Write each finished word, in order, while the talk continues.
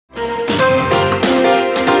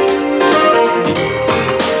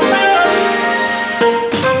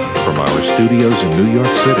studios in New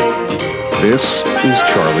York City. This is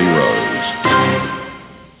Charlie Rose.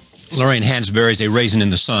 Lorraine Hansberry's A Raisin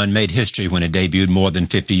in the Sun made history when it debuted more than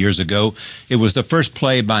 50 years ago. It was the first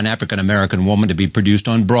play by an African-American woman to be produced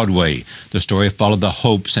on Broadway. The story followed the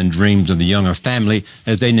hopes and dreams of the Younger family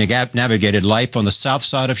as they navigated life on the south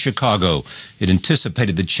side of Chicago. It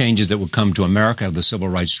anticipated the changes that would come to America of the civil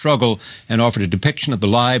rights struggle and offered a depiction of the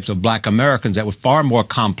lives of black Americans that were far more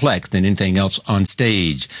complex than anything else on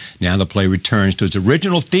stage. Now the play returns to its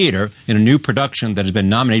original theater in a new production that has been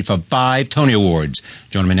nominated for 5 Tony Awards.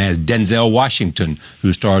 Joining me now is Denzel Washington,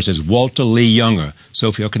 who stars as Walter Lee Younger,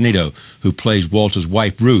 Sophie Okonedo, who plays Walter's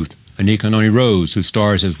wife Ruth, Anika Noni Rose, who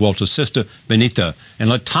stars as Walter's sister Benita,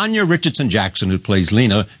 and LaTanya Richardson Jackson, who plays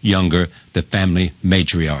Lena Younger, the family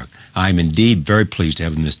matriarch. I'm indeed very pleased to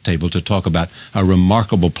have them at this table to talk about a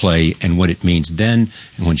remarkable play and what it means then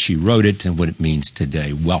and when she wrote it and what it means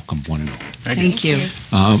today. Welcome, one and all. Thank you.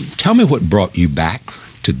 Tell me what brought you back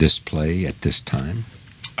to this play at this time.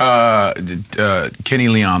 Kenny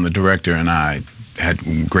Leon, the director, and I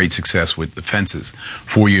had great success with The Fences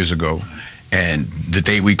 4 years ago. And the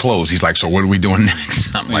day we closed, he's like, "So what are we doing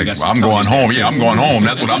next?" I'm like, well, "I'm going home." Yeah, I'm going home.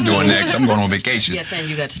 That's what I'm doing next. I'm going on vacation. Yes, and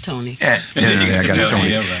you got to Tony. Yeah, I got to Tony.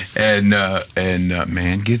 Yeah, right. And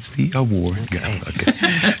man gives the award. Okay.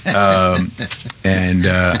 I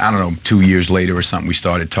don't know, 2 years later or something, we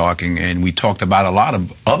started talking, and we talked about a lot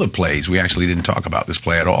of other plays. We actually didn't talk about this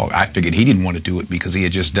play at all. I figured he didn't want to do it because he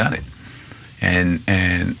had just done it,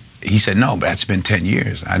 and he said, "No, but that's been 10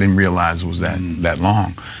 years. I didn't realize it was that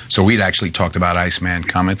long." So we'd actually talked about Iceman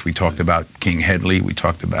Cometh. We talked about King Hedley. We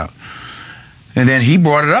talked about... And then he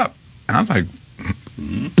brought it up. And I was like,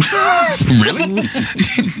 really?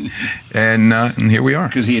 and here we are.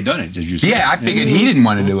 Because he had done it, did you say? Yeah, I figured he didn't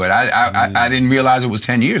want to do it. I didn't realize it was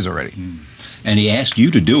 10 years already. And he asked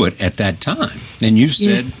you to do it at that time. And you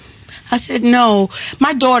said... Yeah. I said, no.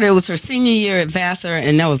 My daughter, it was her senior year at Vassar,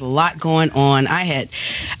 and there was a lot going on. I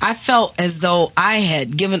felt as though I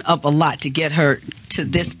had given up a lot to get her to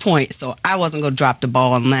this point, so I wasn't going to drop the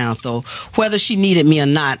ball now. So whether she needed me or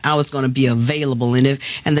not, I was going to be available. And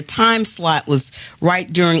the time slot was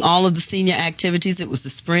right during all of the senior activities. It was the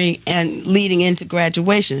spring and leading into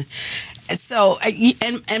graduation. So,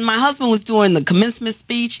 and my husband was doing the commencement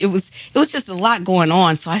speech. It was just a lot going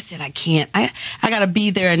on. So I said, I can't. I got to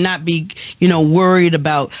be there and not be, worried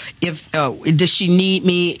about if does she need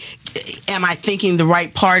me? Am I thinking the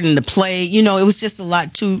right part in the play? It was just a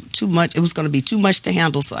lot too much. It was going to be too much to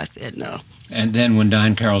handle. So I said no. And then when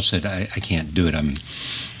Diane Carroll said, I can't do it,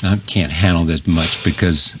 I can't handle this much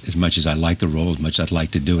because as much as I like the role, as much as I'd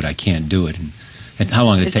like to do it, I can't do it. And how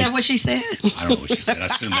long did it take? Is that what she said? I don't know what she said. I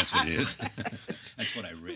assume that's what it is. That's what I read.